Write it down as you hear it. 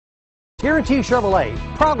Guaranty Chevrolet,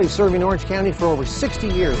 proudly serving Orange County for over 60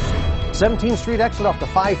 years. 17th Street exit off the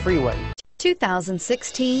 5 freeway.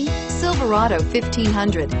 2016 Silverado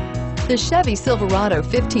 1500. The Chevy Silverado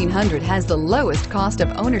 1500 has the lowest cost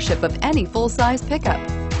of ownership of any full-size pickup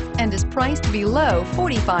and is priced below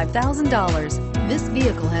 $45,000. This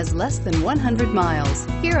vehicle has less than 100 miles.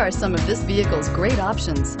 Here are some of this vehicle's great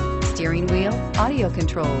options: steering wheel audio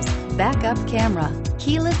controls, backup camera,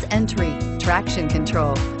 keyless entry, traction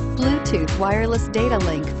control, Bluetooth wireless data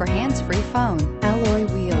link for hands-free phone, alloy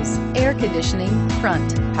wheels, air conditioning,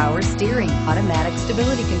 front, power steering, automatic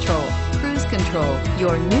stability control, cruise control.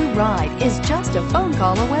 Your new ride is just a phone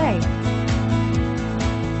call away.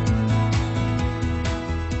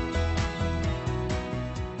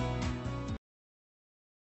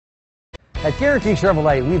 At Guaranty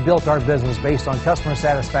Chevrolet, we've built our business based on customer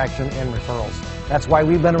satisfaction and referrals. That's why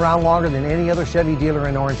we've been around longer than any other Chevy dealer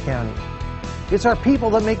in Orange County. It's our people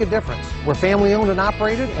that make a difference. We're family owned and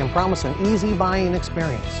operated and promise an easy buying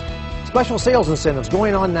experience. Special sales incentives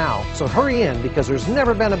going on now, so hurry in because there's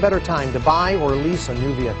never been a better time to buy or lease a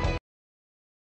new vehicle.